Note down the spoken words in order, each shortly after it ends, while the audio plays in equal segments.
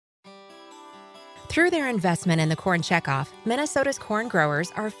Through their investment in the Corn Checkoff, Minnesota's corn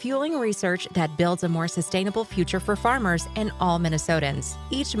growers are fueling research that builds a more sustainable future for farmers and all Minnesotans.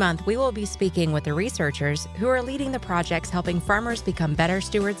 Each month, we will be speaking with the researchers who are leading the projects helping farmers become better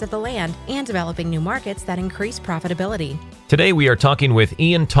stewards of the land and developing new markets that increase profitability. Today, we are talking with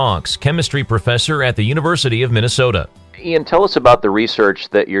Ian Tonks, chemistry professor at the University of Minnesota. Ian, tell us about the research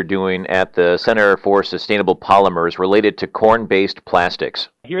that you're doing at the Center for Sustainable Polymers related to corn-based plastics.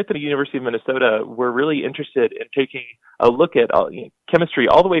 Here at the University of Minnesota, we're really interested in taking a look at chemistry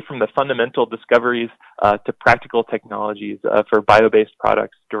all the way from the fundamental discoveries to practical technologies for bio-based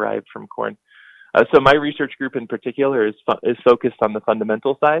products derived from corn. So my research group in particular is focused on the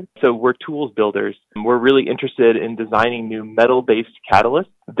fundamental side. So we're tools builders. We're really interested in designing new metal-based catalysts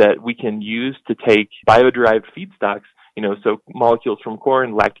that we can use to take bio-derived feedstocks, so molecules from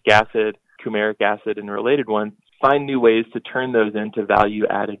corn, lactic acid, coumaric acid, and related ones, find new ways to turn those into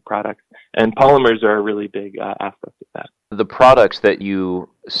value-added products. And polymers are a really big aspect of that. The products that you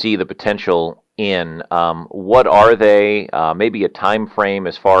see the potential in, what are they? Maybe a time frame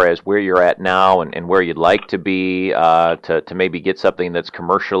as far as where you're at now and where you'd like to be to maybe get something that's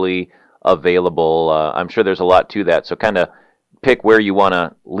commercially available. I'm sure there's a lot to that, so kind of pick where you want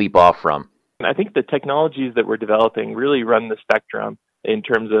to leap off from. I think the technologies that we're developing really run the spectrum in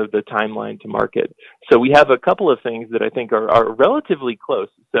terms of the timeline to market. So we have a couple of things that I think are relatively close.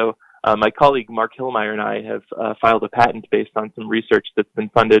 So my colleague Mark Hillmeyer and I have filed a patent based on some research that's been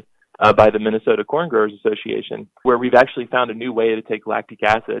funded by the Minnesota Corn Growers Association, where we've actually found a new way to take lactic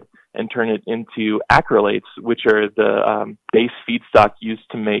acid and turn it into acrylates, which are the base feedstock used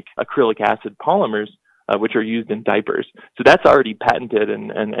to make acrylic acid polymers, which are used in diapers. So that's already patented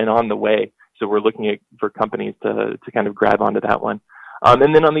and on the way. So we're looking for companies to kind of grab onto that one.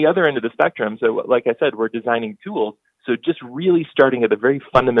 And then on the other end of the spectrum, so like I said, we're designing tools. So just really starting at a very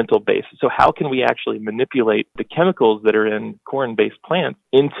fundamental base. So how can we actually manipulate the chemicals that are in corn-based plants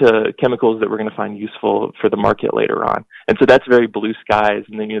into chemicals that we're going to find useful for the market later on? And so that's very blue skies.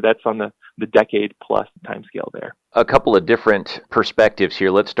 And then that's on the decade plus timescale there. A couple of different perspectives here.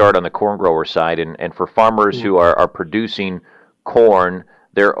 Let's start on the corn grower side. And for farmers who are producing corn,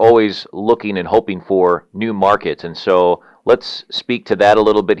 they're always looking and hoping for new markets. And so let's speak to that a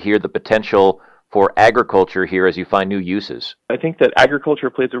little bit here, the potential for agriculture here as you find new uses. I think that agriculture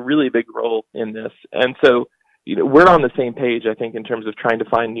plays a really big role in this. And so we're on the same page, I think, in terms of trying to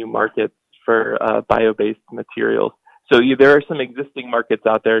find new markets for bio-based materials. So there are some existing markets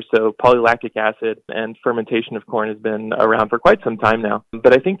out there. So polylactic acid and fermentation of corn has been around for quite some time now.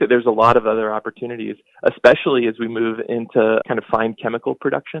 But I think that there's a lot of other opportunities, especially as we move into kind of fine chemical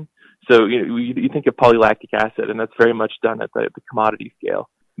production. So you think of polylactic acid, and that's very much done at the commodity scale.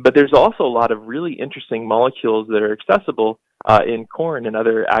 But there's also a lot of really interesting molecules that are accessible in corn and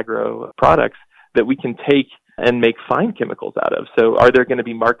other agro products that we can take and make fine chemicals out of. So are there going to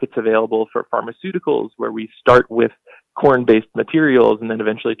be markets available for pharmaceuticals where we start with corn-based materials and then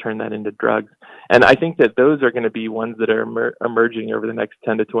eventually turn that into drugs? And I think that those are going to be ones that are emerging over the next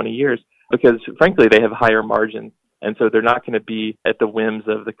 10 to 20 years because, frankly, they have higher margins. And so they're not going to be at the whims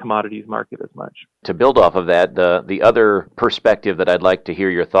of the commodities market as much. To build off of that, the other perspective that I'd like to hear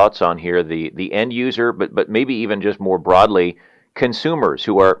your thoughts on here, the end user, but maybe even just more broadly, consumers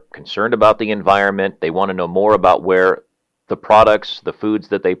who are concerned about the environment. They want to know more about where the products, the foods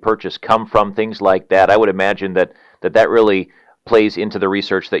that they purchase come from, things like that. I would imagine that really plays into the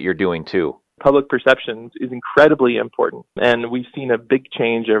research that you're doing too. Public perception is incredibly important. And we've seen a big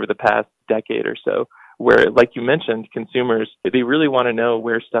change over the past decade or so, where, like you mentioned, consumers, they really want to know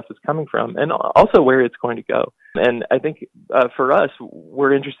where stuff is coming from and also where it's going to go. And I think for us,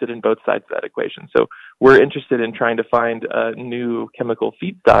 we're interested in both sides of that equation. So we're interested in trying to find new chemical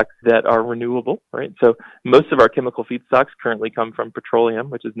feedstocks that are renewable, right? So most of our chemical feedstocks currently come from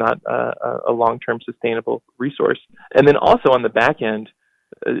petroleum, which is not a long-term sustainable resource. And then also on the back end,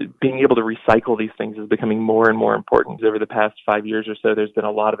 being able to recycle these things is becoming more and more important. Over the past 5 years or so, there's been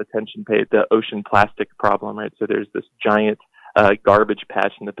a lot of attention paid to the ocean plastic problem, right? So there's this giant garbage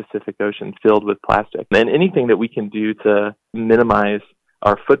patch in the Pacific Ocean filled with plastic. And anything that we can do to minimize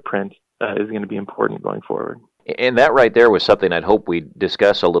our footprint is going to be important going forward. And that right there was something I'd hope we'd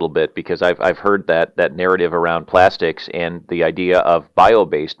discuss a little bit, because I've heard that narrative around plastics and the idea of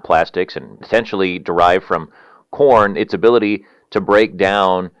bio-based plastics and potentially derived from corn, its ability to break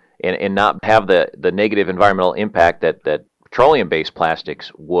down and not have the negative environmental impact that petroleum-based plastics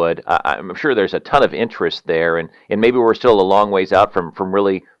would. I'm sure there's a ton of interest there, and maybe we're still a long ways out from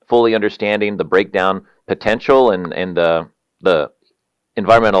really fully understanding the breakdown potential and the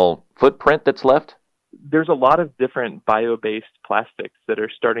environmental footprint that's left. there's a lot of different bio-based plastics that are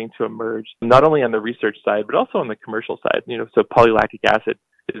starting to emerge, not only on the research side, but also on the commercial side. So polylactic acid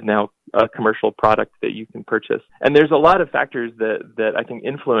is now a commercial product that you can purchase. And there's a lot of factors that I think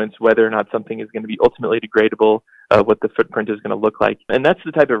influence whether or not something is going to be ultimately degradable, what the footprint is going to look like. And that's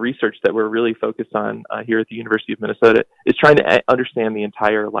the type of research that we're really focused on here at the University of Minnesota, is trying to understand the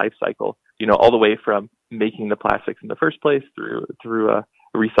entire life cycle, all the way from making the plastics in the first place through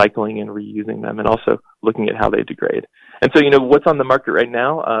recycling and reusing them, and also looking at how they degrade. And so, what's on the market right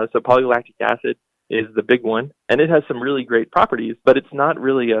now? So polylactic acid is the big one, and it has some really great properties, but it's not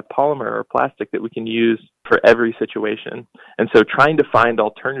really a polymer or plastic that we can use for every situation. And so trying to find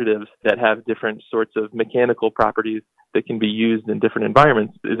alternatives that have different sorts of mechanical properties that can be used in different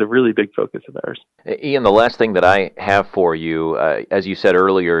environments is a really big focus of ours. Ian, the last thing that I have for you, as you said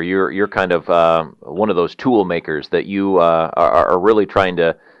earlier, you're kind of one of those tool makers that you are really trying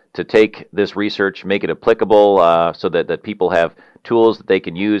to take this research, make it applicable so that people have tools that they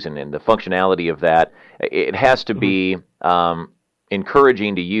can use, and the functionality of that. It has to be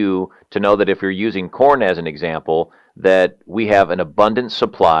encouraging to you to know that if you're using corn as an example, that we have an abundant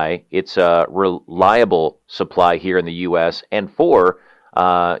supply. It's a reliable supply here in the U.S., and for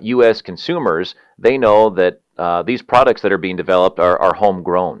U.S. consumers, they know that these products that are being developed are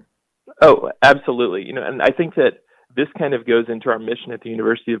homegrown. Oh, absolutely. And I think that this kind of goes into our mission at the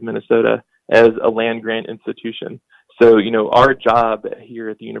University of Minnesota as a land-grant institution. So, our job here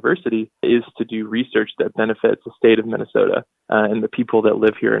at the university is to do research that benefits the state of Minnesota and the people that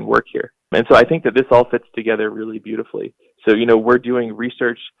live here and work here. And so I think that this all fits together really beautifully. So, we're doing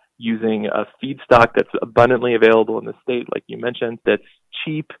research using a feedstock that's abundantly available in the state, like you mentioned, that's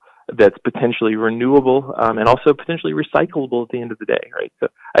cheap, that's potentially renewable, and also potentially recyclable at the end of the day, right? So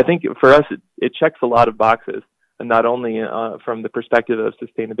I think for us, it checks a lot of boxes, and not only from the perspective of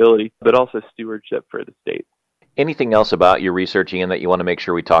sustainability, but also stewardship for the state. Anything else about your research, Ian, that you want to make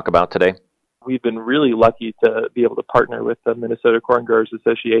sure we talk about today? We've been really lucky to be able to partner with the Minnesota Corn Growers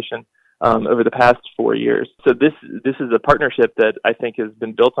Association over the past 4 years. So this is a partnership that I think has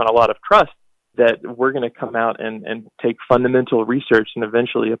been built on a lot of trust, that we're going to come out and take fundamental research and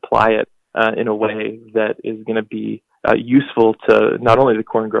eventually apply it in a way that is going to be useful to not only the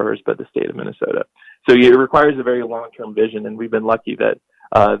corn growers, but the state of Minnesota. So it requires a very long-term vision, and we've been lucky that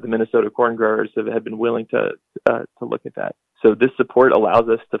the Minnesota corn growers have been willing to look at that. So this support allows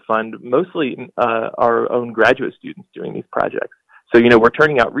us to fund mostly our own graduate students doing these projects. So, we're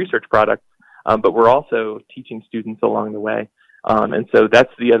turning out research products, but we're also teaching students along the way. And so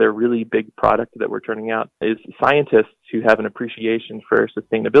that's the other really big product that we're turning out, is scientists who have an appreciation for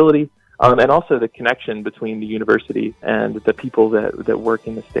sustainability, and also the connection between the university and the people that work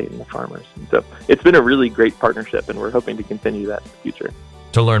in the state and the farmers. And so it's been a really great partnership, and we're hoping to continue that in the future.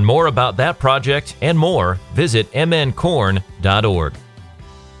 To learn more about that project and more, visit mncorn.org.